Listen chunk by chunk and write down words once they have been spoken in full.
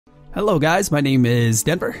Hello guys, my name is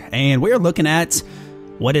Denver, and we're looking at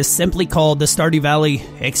what is simply called the Stardew Valley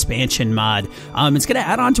Expansion Mod. It's going to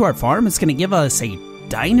add on to our farm. It's going to give us a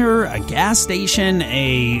diner, a gas station,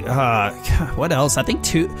 what else? I think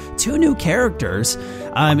two new characters.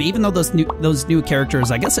 Even though those new characters,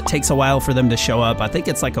 I guess it takes a while for them to show up. I think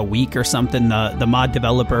it's like a week or something. The mod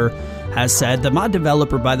developer has said. The mod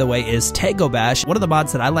developer, by the way, is Tegobash. One of the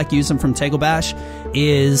mods that I like using from Tegobash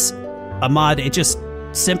is a mod. It just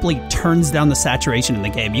simply turns down the saturation in the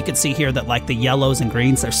game. You can see here that like the yellows and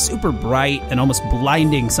greens, they're super bright and almost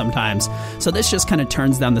blinding sometimes. So this just kind of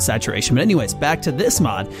turns down the saturation. But anyways, back to this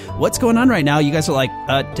mod. What's going on right now? You guys are like,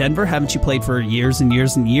 Denver, haven't you played for years and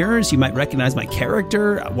years and years? You might recognize my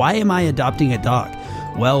character. Why am I adopting a dog?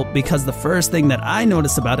 Well, because the first thing that I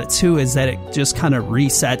notice about it too is that it just kind of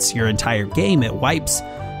resets your entire game. It wipes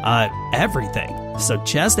everything. So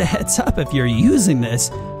just a heads up, if you're using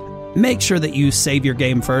this, make sure that you save your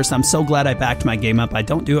game first. I'm so glad I backed my game up. I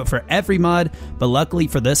don't do it for every mod, but luckily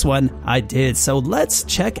for this one, I did. So let's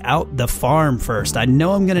check out the farm first. I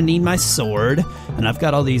know I'm going to need my sword, and I've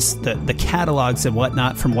got all these, the catalogs and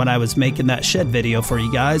whatnot from when I was making that shed video for you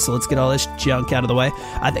guys. So let's get all this junk out of the way.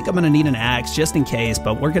 I think I'm going to need an axe just in case,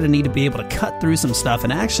 but we're going to need to be able to cut through some stuff.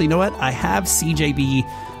 And actually, you know what? I have CJB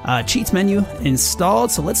cheats menu installed,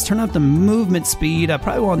 so let's turn up the movement speed. I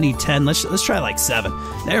probably won't need 10. Let's try like 7.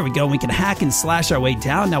 There we go. We can hack and slash our way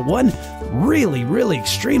down. Now, one really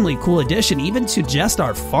extremely cool addition even to just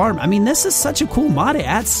our farm. I mean, this is such a cool mod. It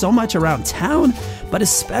adds so much around town, but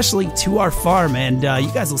especially to our farm. And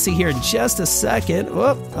you guys will see here in just a second.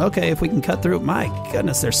 Oh, okay, if we can cut through. My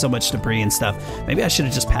goodness, there's so much debris and stuff. Maybe I should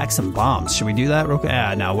have just packed some bombs. Should we do that?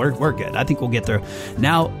 Okay, no, we're good. I think we'll get through.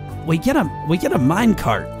 Now, we get a mine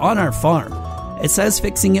cart on our farm. It says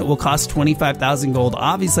fixing it will cost 25,000 gold.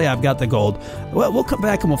 Obviously, I've got the gold. Well, we'll come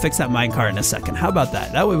back and we'll fix that mine cart in a second. How about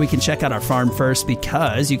that? That way we can check out our farm first,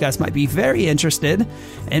 because you guys might be very interested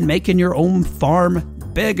in making your own farm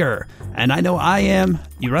bigger. And I know I am.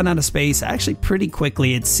 You run out of space actually pretty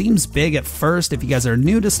quickly. It seems big at first. If you guys are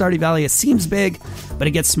new to Stardew Valley, it seems big, but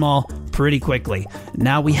it gets small pretty quickly.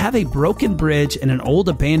 Now we have a broken bridge and an old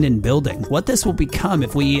abandoned building. What this will become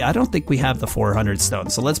if I don't think we have the 400 stone.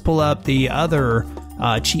 So let's pull up the other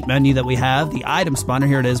cheat menu that we have. The item spawner,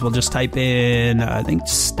 here it is. We'll just type in, I think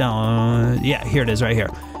stone. Yeah, here it is right here.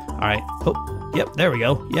 All right. Oh. Yep, there we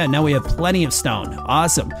go. Yeah, now we have plenty of stone.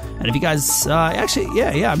 Awesome. And if you guys, actually,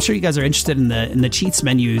 yeah, I'm sure you guys are interested in the cheats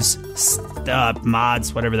menus,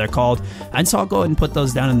 mods, whatever they're called. And so I'll go ahead and put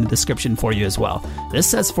those down in the description for you as well. This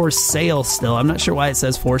says for sale still. I'm not sure why it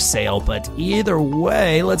says for sale, but either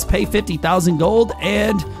way, let's pay 50,000 gold.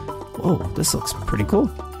 And, whoa, this looks pretty cool.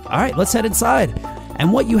 All right, let's head inside.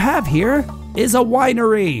 And what you have here is a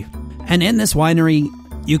winery. And in this winery,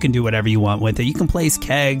 you can do whatever you want with it. You can place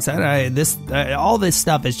kegs. All this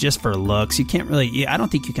stuff is just for looks. You can't really, I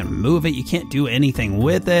don't think you can move it. You can't do anything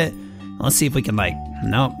with it. Let's see if we can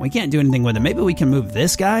no, we can't do anything with it. Maybe we can move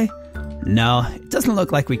this guy. No, it doesn't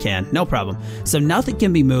look like we can. No problem. So nothing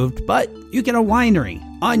can be moved, but you get a winery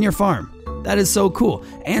on your farm. That is so cool.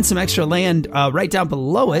 And some extra land right down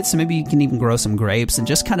below it, so maybe you can even grow some grapes and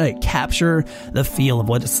just kind of capture the feel of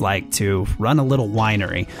what it's like to run a little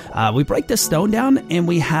winery. We break the stone down, and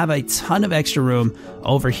we have a ton of extra room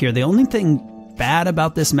over here. The only thing bad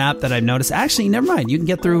about this map that I've noticed, actually, never mind, you can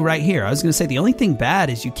get through right here. I was going to say the only thing bad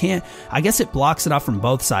is you can't, I guess it blocks it off from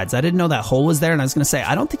both sides. I didn't know that hole was there, and I was going to say,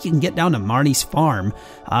 I don't think you can get down to Marnie's farm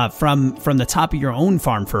from the top of your own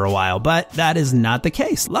farm for a while, but that is not the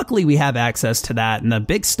case. Luckily, we have access to that, and the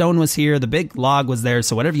big stone was here, the big log was there,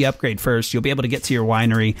 so whatever you upgrade first, you'll be able to get to your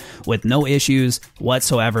winery with no issues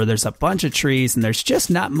whatsoever. There's a bunch of trees, and there's just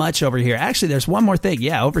not much over here. Actually, there's one more thing,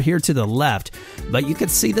 yeah, over here to the left, but you can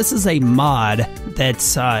see this is a mod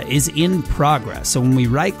that is in progress. So when we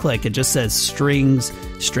right click, it just says strings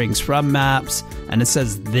from maps, and it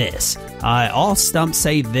says this. All stumps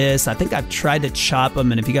say this. I think I've tried to chop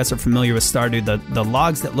them, and if you guys are familiar with Stardew, the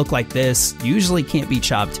logs that look like this usually can't be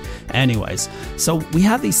chopped anyways. So we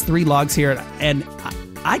have these 3 logs here, and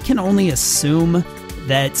I can only assume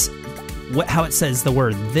that how it says the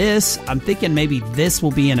word this. I'm thinking maybe this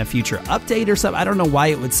will be in a future update or something. I don't know why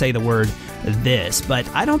it would say the word this, but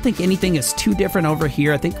I don't think anything is too different over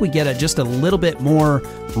here. I think we get just a little bit more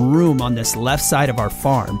room on this left side of our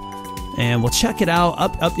farm, and we'll check it out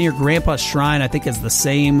up near Grandpa's shrine. I think is the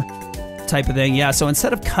same type of thing. Yeah, so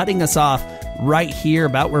instead of cutting us off right here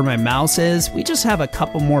about where my mouse is, we just have a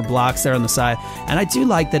couple more blocks there on the side, and I do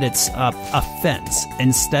like that it's a fence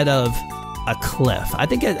instead of a cliff. I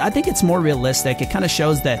think it's more realistic. It kind of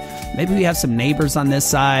shows that maybe we have some neighbors on this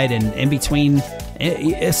side, and in between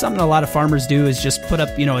It's something a lot of farmers do is just put up,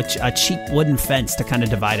 a cheap wooden fence to kind of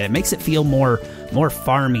divide it. It makes it feel more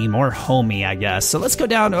farmy, more homey, I guess. So let's go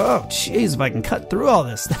down. Oh, jeez, if I can cut through all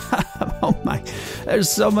this stuff. Oh my, there's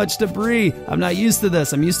so much debris. I'm not used to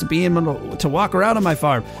this. I'm used to being able to walk around on my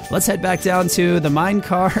farm. Let's head back down to the mine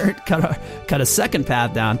cart, cut a second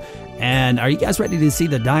path down. And are you guys ready to see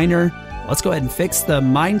the diner? Let's go ahead and fix the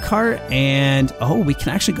minecart, and we can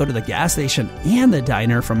actually go to the gas station and the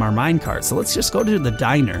diner from our minecart. So let's just go to the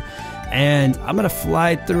diner, and I'm going to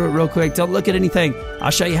fly through it real quick. Don't look at anything.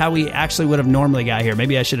 I'll show you how we actually would have normally got here.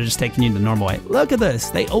 Maybe I should have just taken you the normal way. Look at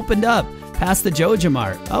this. They opened up past the Joja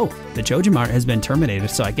Mart. Oh, the Joja Mart has been terminated,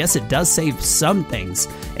 so I guess it does save some things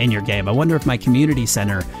in your game. I wonder if my community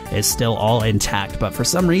center is still all intact, but for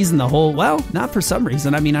some reason not for some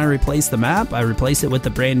reason. I mean, I replaced the map, I replaced it with the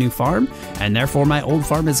brand new farm, and therefore my old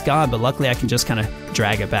farm is gone, but luckily I can just kind of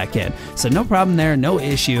drag it back in. So no problem there, no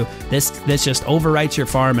issue. This just overwrites your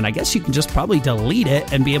farm, and I guess you can just probably delete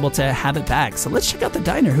it and be able to have it back. So let's check out the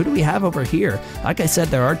diner. Who do we have over here? Like I said,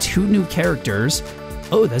 there are 2 new characters.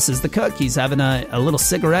 Oh, this is the cook. He's having a little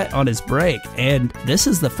cigarette on his break. And this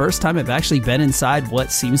is the first time I've actually been inside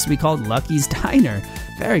what seems to be called Lucky's Diner.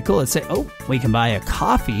 Very cool. Let's say, we can buy a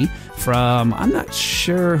coffee from, I'm not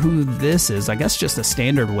sure who this is. I guess just a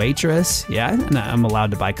standard waitress. Yeah, and I'm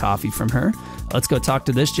allowed to buy coffee from her. Let's go talk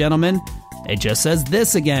to this gentleman. It just says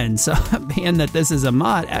this again. So being that this is a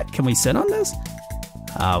mod, can we sit on this?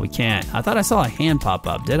 We can't. I thought I saw a hand pop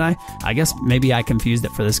up, did I? I guess maybe I confused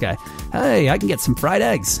it for this guy. Hey, I can get some fried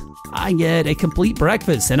eggs. I get a complete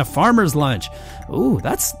breakfast and a farmer's lunch. Ooh,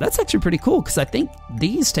 that's actually pretty cool, because I think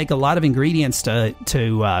these take a lot of ingredients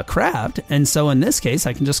to craft. And so in this case,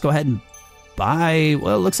 I can just go ahead and buy,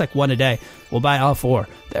 well, it looks like 1 a day. We'll buy all 4.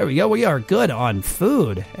 There we go. We are good on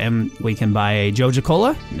food. And we can buy a Joja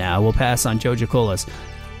Cola. Now we'll pass on Joja Colas.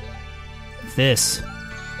 This.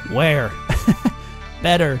 Where?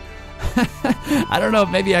 Better. I don't know if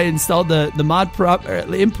maybe I installed the mod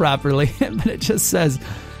improperly, but it just has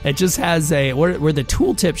where the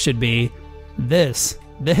tooltip should be. This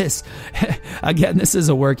again, this is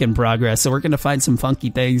a work in progress, so we're going to find some funky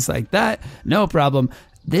things like that. No problem.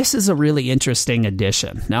 This is a really interesting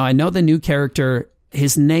addition. Now, I know the new character,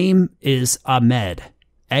 his name is Amed,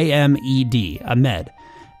 A-M-E-D, Amed,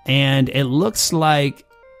 and it looks like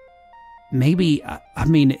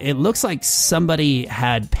it looks like somebody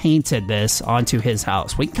had painted this onto his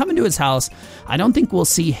house. We can come into his house. I don't think we'll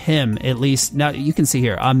see him, at least. Now, you can see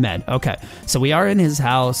here, Amed. Okay, so we are in his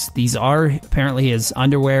house. These are apparently his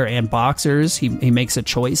underwear and boxers. He makes a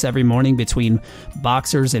choice every morning between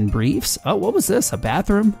boxers and briefs. Oh, what was this? A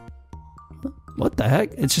bathroom? What the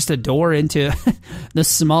heck? It's just a door into the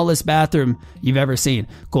smallest bathroom you've ever seen.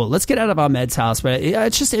 Cool. Let's get out of Ahmed's house. But yeah,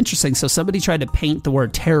 it's just interesting. So somebody tried to paint the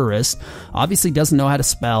word terrorist. Obviously doesn't know how to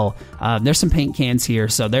spell. There's some paint cans here.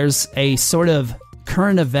 So there's a sort of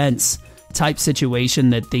current events type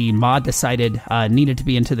situation that the mod decided needed to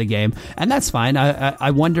be into the game. And that's fine.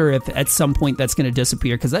 I wonder if at some point that's going to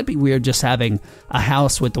disappear, because that'd be weird just having a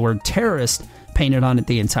house with the word terrorist painted on it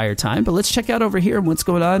the entire time. But let's check out over here what's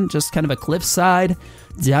going on. Just kind of a cliffside.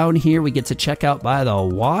 Down here we get to check out by the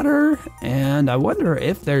water, and I wonder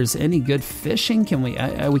if there's any good fishing. Can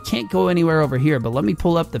we can't go anywhere over here, but let me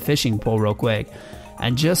pull up the fishing pole real quick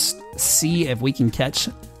and just see if we can catch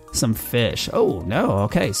some fish. Oh no.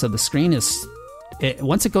 Okay, so the screen is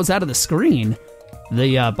once it goes out of the screen,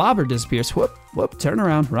 the bobber disappears. Whoop, turn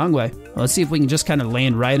around, wrong way. Let's see if we can just kind of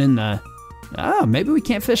land right in the maybe we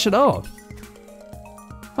can't fish at all.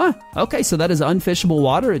 Huh, okay, so that is unfishable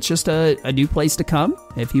water. It's just a new place to come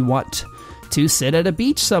if you want to sit at a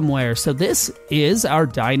beach somewhere. So this is our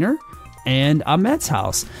diner and Ahmed's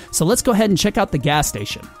house. So let's go ahead and check out the gas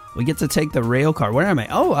station. We get to take the rail car. Where am I?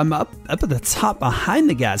 Oh, I'm up at the top behind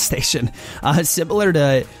the gas station. Similar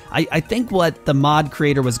to, I think what the mod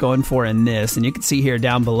creator was going for in this. And you can see here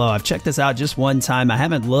down below. I've checked this out just one time. I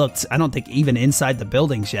haven't looked, I don't think, even inside the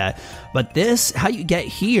buildings yet. But this, how you get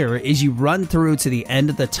here is you run through to the end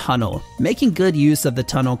of the tunnel. Making good use of the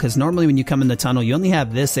tunnel, because normally when you come in the tunnel, you only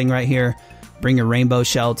have this thing right here. Bring a rainbow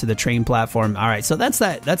shell to the train platform. All right, so that's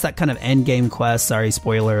that kind of end game quest. Sorry,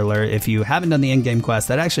 spoiler alert. If you haven't done the end game quest,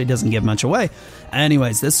 that actually doesn't give much away.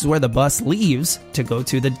 Anyways, this is where the bus leaves to go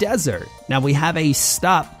to the desert. Now we have a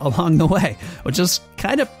stop along the way, which is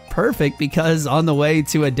kind of perfect, because on the way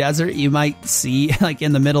to a desert, you might see, like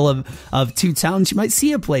in the middle of 2 towns, you might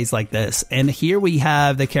see a place like this. And here we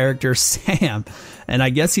have the character Sam, and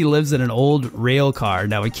I guess he lives in an old rail car.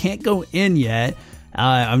 Now we can't go in yet.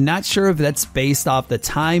 I'm not sure if that's based off the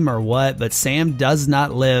time or what, but Sam does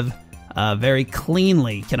not live very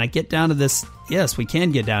cleanly. Can I get down to this? Yes, we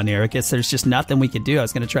can get down here. I guess there's just nothing we could do. I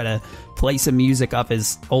was going to try to play some music off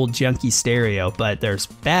his old junky stereo, but there's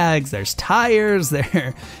bags, there's tires,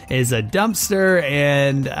 there is a dumpster,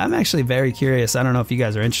 and I'm actually very curious. I don't know if you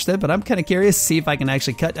guys are interested, but I'm kind of curious to see if I can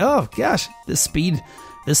actually cut. Oh gosh, this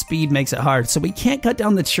speed makes it hard. So we can't cut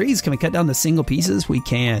down the trees. Can we cut down the single pieces? We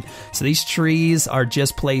can. So these trees are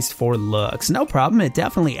just placed for looks. No problem. It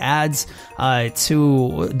definitely adds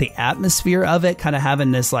to the atmosphere of it, kind of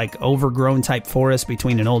having this like overgrown type forest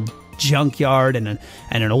between an old junkyard and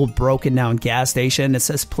an old broken down gas station. It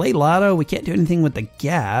says play lotto. We can't do anything with the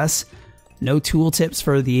gas. No tooltips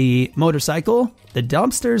for the motorcycle. The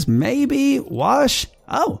dumpsters, maybe. Wash.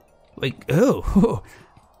 Oh, wait. Ooh.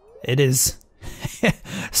 It is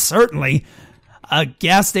certainly a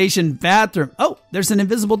gas station bathroom. Oh, there's an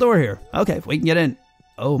invisible door here. Okay, we can get in.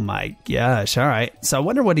 Oh my gosh. All right. So I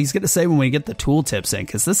wonder what he's going to say when we get the tooltips in,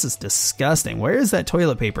 because this is disgusting. Where is that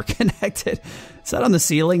toilet paper connected? Is that on the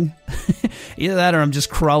ceiling? Either that or I'm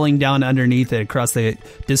just crawling down underneath it across the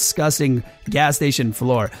disgusting gas station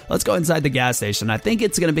floor. Let's go inside the gas station. I think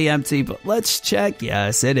it's going to be empty, but let's check.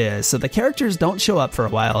 Yes, it is. So the characters don't show up for a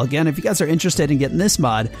while. Again, if you guys are interested in getting this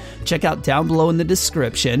mod, check out down below in the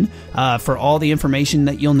description for all the information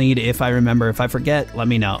that you'll need. If I remember, if I forget, let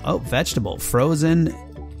me know. Oh, vegetable, frozen,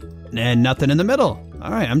 and nothing in the middle.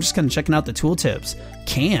 All right, I'm just kind of checking out the tooltips.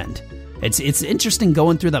 Canned. It's interesting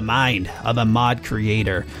going through the mind of a mod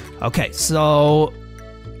creator. Okay, so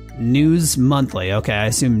News Monthly. Okay, I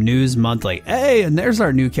assume News Monthly. Hey, and there's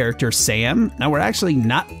our new character, Sam. Now, we're actually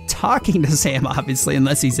not talking to Sam, obviously,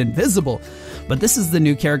 unless he's invisible. But this is the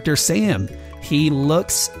new character, Sam. He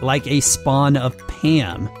looks like a spawn of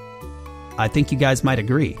Pam. I think you guys might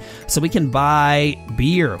agree. So we can buy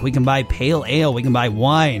beer, we can buy pale ale, we can buy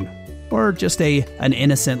wine, or just an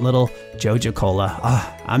innocent little Joja Cola.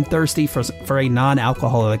 I'm thirsty for a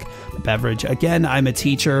non-alcoholic beverage. Again, I'm a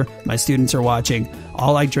teacher. My students are watching.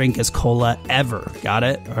 All I drink is cola ever. Got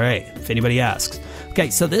it? All right, if anybody asks. Okay,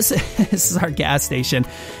 so this is our gas station,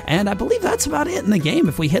 and I believe that's about it in the game.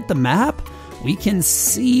 If we hit the map, we can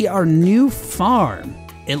see our new farm.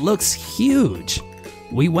 It looks huge.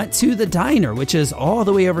 We went to the diner, which is all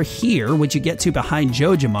the way over here, which you get to behind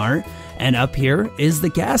Jojamart. And up here is the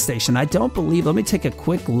gas station. I don't believe, let me take a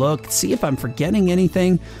quick look, see if I'm forgetting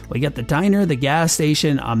anything. We got the diner, the gas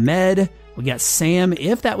station, Amed. We got Sam,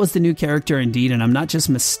 if that was the new character indeed, and I'm not just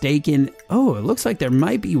mistaken. Oh, it looks like there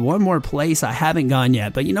might be one more place I haven't gone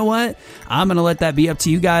yet. But you know what? I'm going to let that be up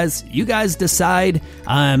to you guys. You guys decide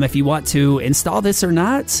if you want to install this or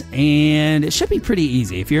not. And it should be pretty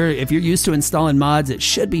easy. If you're used to installing mods, it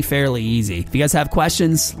should be fairly easy. If you guys have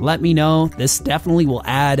questions, let me know. This definitely will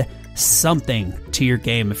add something to your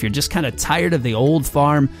game. If you're just kind of tired of the old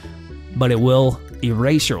farm, but it will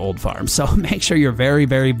erase your old farm. So make sure you're very,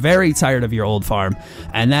 very, very tired of your old farm.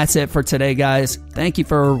 And that's it for today, guys. Thank you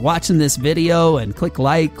for watching this video, and click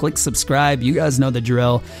like, click subscribe. You guys know the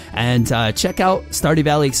drill. And check out Stardew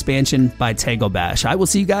Valley Expansion by Tegobash. I will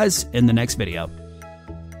see you guys in the next video.